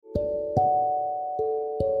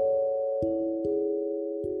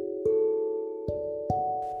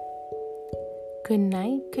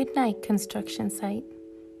Good night, construction site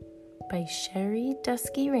by Sherry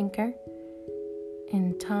Dusky Rinker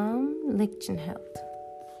and Tom Lichtenheld.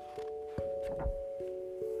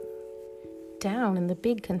 Down in the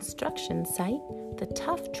big construction site, the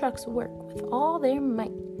tough trucks work with all their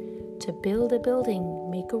might to build a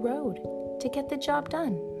building, make a road, to get the job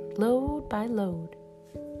done, load by load.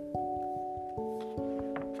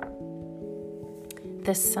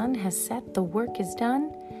 The sun has set, the work is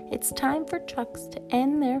done. It's time for trucks to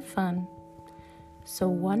end their fun. So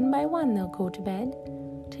one by one they'll go to bed,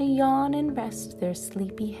 to yawn and rest their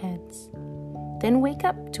sleepy heads. Then wake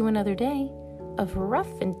up to another day of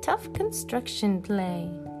rough and tough construction play.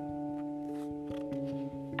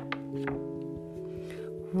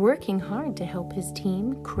 Working hard to help his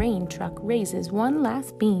team, crane truck raises one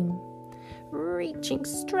last beam. Reaching,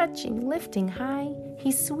 stretching, lifting high,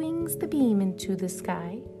 he swings the beam into the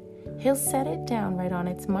sky. He'll set it down right on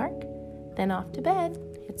its mark, then off to bed,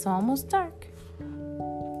 it's almost dark.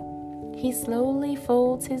 He slowly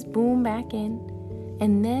folds his boom back in,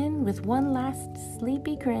 and then with one last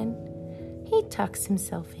sleepy grin, he tucks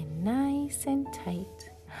himself in nice and tight.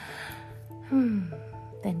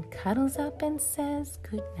 Then cuddles up and says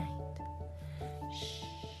good night. Shh,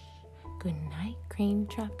 good night, crane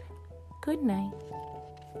truck, good night.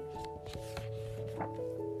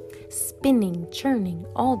 Spinning, churning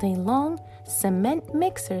all day long, cement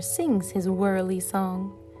mixer sings his whirly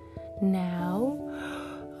song. Now,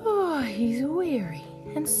 he's weary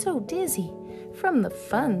and so dizzy from the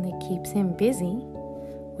fun that keeps him busy.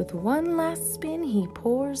 With one last spin, he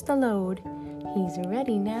pours the load. He's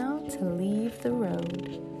ready now to leave the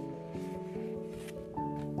road.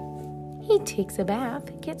 He takes a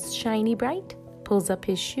bath, gets shiny bright, pulls up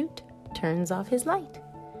his chute, turns off his light.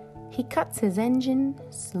 He cuts his engine,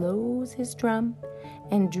 slows his drum,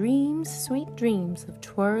 and dreams sweet dreams of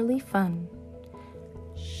twirly fun.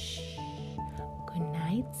 Shh, good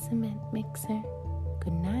night, cement mixer,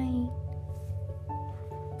 good night.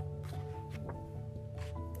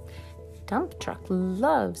 Dump truck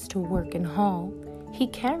loves to work and haul. He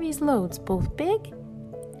carries loads both big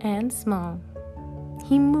and small.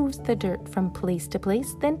 He moves the dirt from place to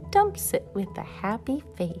place, then dumps it with a happy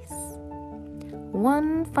face.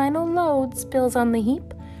 One final load spills on the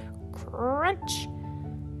heap. Crunch!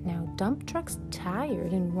 Now dump truck's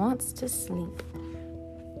tired and wants to sleep.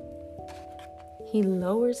 He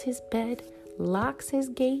lowers his bed, locks his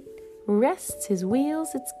gate, rests his wheels,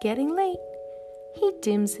 it's getting late. He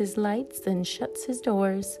dims his lights, then shuts his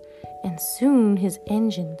doors, and soon his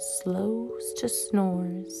engine slows to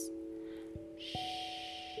snores.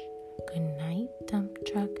 Shh, good night, dump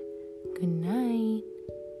truck, good night.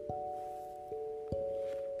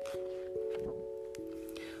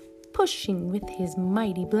 Pushing with his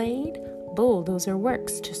mighty blade, bulldozer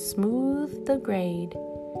works to smooth the grade.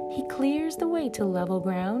 He clears the way to level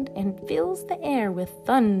ground and fills the air with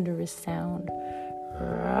thunderous sound.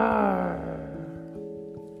 Roar!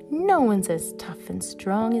 No one's as tough and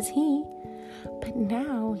strong as he, but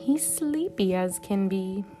now he's sleepy as can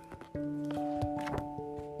be.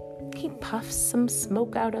 He puffs some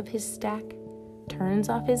smoke out of his stack, turns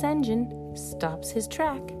off his engine, stops his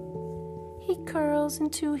track. He curls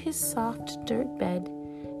into his soft dirt bed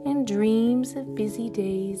and dreams of busy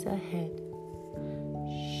days ahead.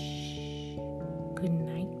 Shh, good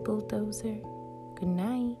night, bulldozer, good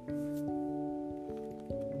night.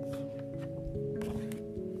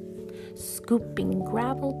 Scooping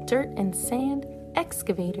gravel, dirt, and sand,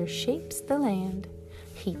 excavator shapes the land.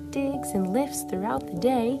 He digs and lifts throughout the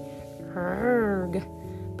day. Erg!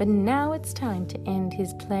 But now it's time to end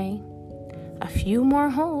his play. A few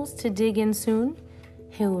more holes to dig in soon.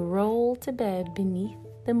 He'll roll to bed beneath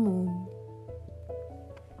the moon.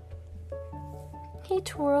 He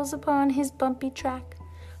twirls upon his bumpy track,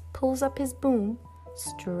 pulls up his boom,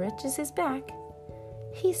 stretches his back.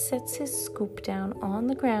 He sets his scoop down on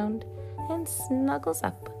the ground and snuggles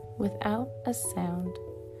up without a sound.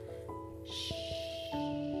 Shh.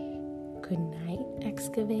 Good night,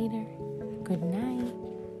 excavator. Good night.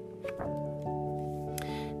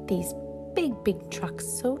 These big trucks,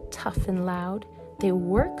 so tough and loud. They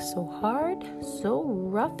work so hard, so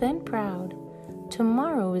rough and proud.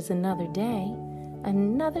 Tomorrow is another day,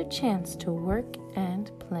 another chance to work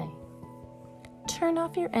and play. Turn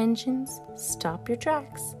off your engines, stop your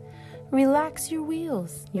tracks. Relax your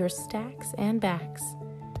wheels, your stacks and backs.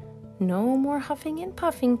 No more huffing and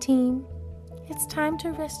puffing, team. It's time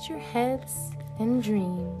to rest your heads and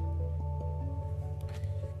dream.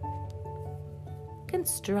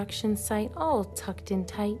 Construction site all tucked in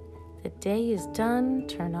tight. The day is done,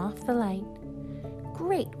 turn off the light.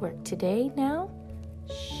 Great work today, now.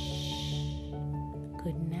 Shh.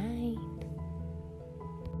 Good night.